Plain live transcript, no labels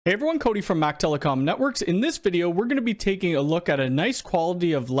Hey everyone, Cody from Mactelecom Networks. In this video, we're going to be taking a look at a nice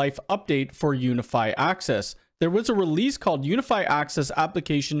quality of life update for Unifi Access. There was a release called Unifi Access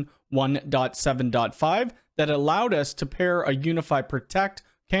Application 1.7.5 that allowed us to pair a Unifi Protect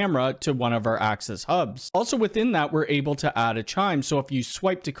camera to one of our Access hubs. Also within that, we're able to add a chime. So if you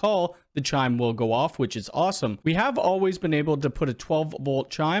swipe to call, the chime will go off, which is awesome. We have always been able to put a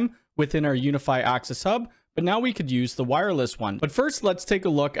 12-volt chime within our Unifi Access hub, but now we could use the wireless one. But first, let's take a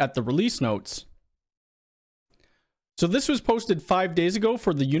look at the release notes. So this was posted 5 days ago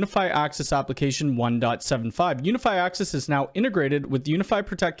for the Unifi Access Application 1.75. Unifi Access is now integrated with Unifi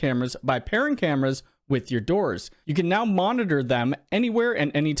Protect cameras by pairing cameras with your doors. You can now monitor them anywhere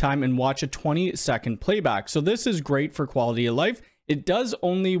and anytime and watch a 20-second playback. So this is great for quality of life. It does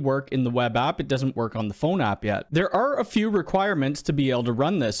only work in the web app. It doesn't work on the phone app yet. There are a few requirements to be able to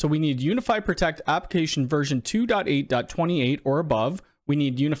run this. So we need Unifi Protect application version 2.8.28 or above. We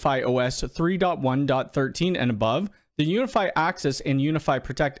need Unifi OS 3.1.13 and above. The Unifi Access and Unifi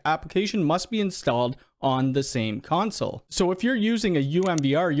Protect application must be installed on the same console. So if you're using a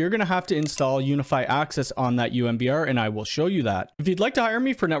UNVR, you're going to have to install Unifi Access on that UNVR, and I will show you that. If you'd like to hire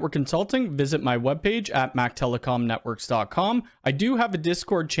me for network consulting, visit my webpage at mactelecomnetworks.com. I do have a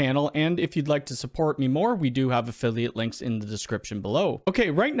Discord channel, and if you'd like to support me more, we do have affiliate links in the description below.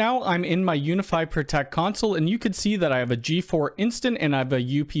 Okay, right now I'm in my Unifi Protect console, and you can see that I have a G4 instant and I have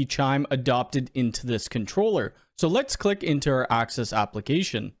a UP chime adopted into this controller. So let's click into our Access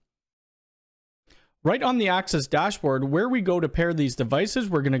application. Right on the Access dashboard, where we go to pair these devices,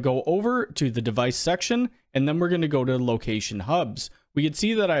 we're going to go over to the device section, and then we're going to go to location hubs. We can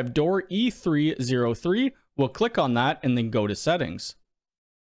see that I have door E303. We'll click on that and then go to settings.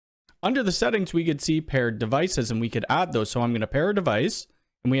 Under the settings, we could see paired devices, and we could add those. So I'm going to pair a device,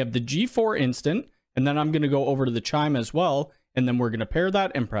 and we have the G4 instant, and then I'm going to go over to the chime as well, and then we're going to pair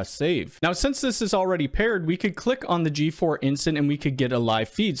that and press save. Now, since this is already paired, we could click on the G4 instant and we could get a live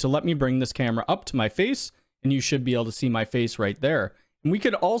feed. So let me bring this camera up to my face, and you should be able to see my face right there. And we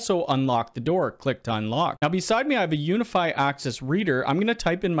could also unlock the door. Click to unlock. Now, beside me, I have a Unifi Access reader. I'm going to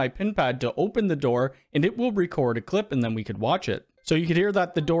type in my pin pad to open the door, and it will record a clip, and then we could watch it. So you could hear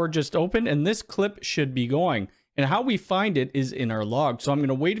that the door just opened, and this clip should be going. And how we find it is in our log. So I'm going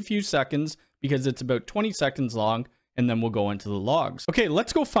to wait a few seconds because it's about 20 seconds long, and then we'll go into the logs. Okay,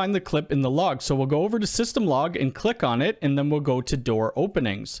 let's go find the clip in the log. So we'll go over to system log and click on it, and then we'll go to door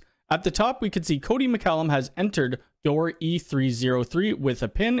openings. At the top, we could see Cody McCallum has entered door E303 with a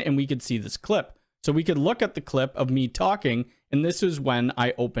pin, and we could see this clip. So we could look at the clip of me talking, and this is when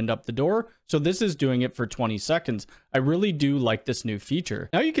I opened up the door. So this is doing it for 20 seconds. I really do like this new feature.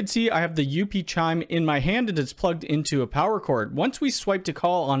 Now you can see I have the UP chime in my hand and it's plugged into a power cord. Once we swipe to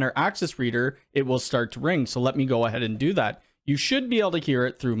call on our Access reader, it will start to ring. So let me go ahead and do that. You should be able to hear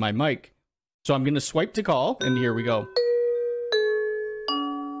it through my mic. So I'm going to swipe to call, and here we go.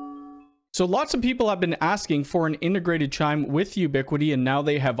 So lots of people have been asking for an integrated chime with Ubiquiti, and now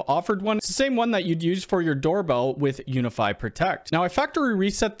they have offered one. It's the same one that you'd use for your doorbell with Unifi Protect. Now I factory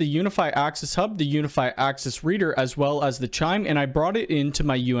reset the Unifi Access hub, the Unifi Access reader, as well as the chime, and I brought it into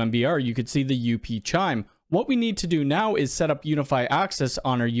my UNVR. You could see the UP chime. What we need to do now is set up Unifi Access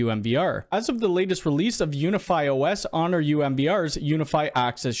on our UNVR. As of the latest release of Unifi OS on our UNVRs, Unifi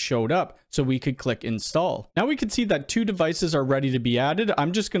Access showed up, so we could click install. Now we can see that 2 devices are ready to be added.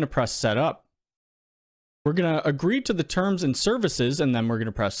 I'm just going to press setup. We're going to agree to the terms and services, and then we're going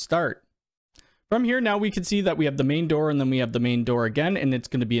to press start. From here, now we can see that we have the main door, and then we have the main door again, and it's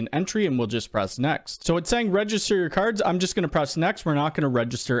going to be an entry, and we'll just press next. So it's saying register your cards. I'm just going to press next. We're not going to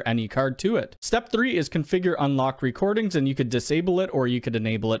register any card to it. Step 3 is configure unlocked recordings, and you could disable it or you could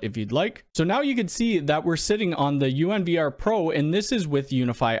enable it if you'd like. So now you can see that we're sitting on the UNVR Pro, and this is with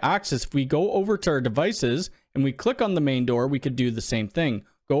Unifi Access. If we go over to our devices and we click on the main door, we could do the same thing.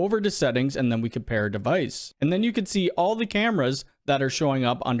 Go over to settings, and then we could pair a device. And then you can see all the cameras that are showing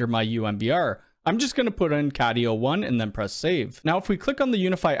up under my UNVR. I'm just going to put in Cadio 1 and then press save. Now, if we click on the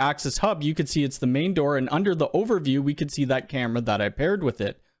Unifi Access hub, you can see it's the main door, and under the overview, we could see that camera that I paired with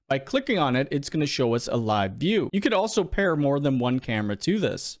it. By clicking on it, it's going to show us a live view. You could also pair more than one camera to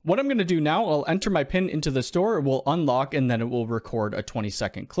this. What I'm going to do now, I'll enter my pin into the store, it will unlock, and then it will record a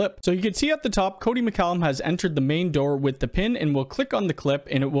 20-second clip. So you can see at the top, Cody McCallum has entered the main door with the pin, and we'll click on the clip,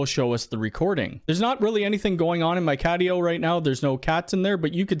 and it will show us the recording. There's not really anything going on in my Cadio right now. There's no cats in there,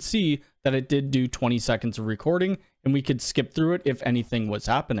 but you could see that it did do 20 seconds of recording, and we could skip through it if anything was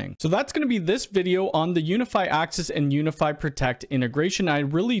happening. So that's going to be this video on the Unifi Access and Unifi Protect integration. I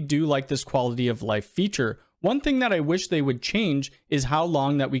really do like this quality of life feature. One thing that I wish they would change is how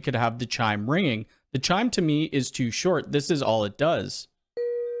long that we could have the chime ringing. The chime to me is too short. This is all it does.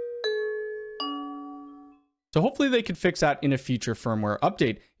 So hopefully they could fix that in a future firmware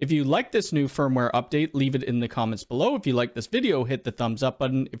update. If you like this new firmware update, leave it in the comments below. If you like this video, hit the thumbs up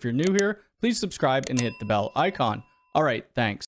button. If you're new here, please subscribe and hit the bell icon. All right, thanks.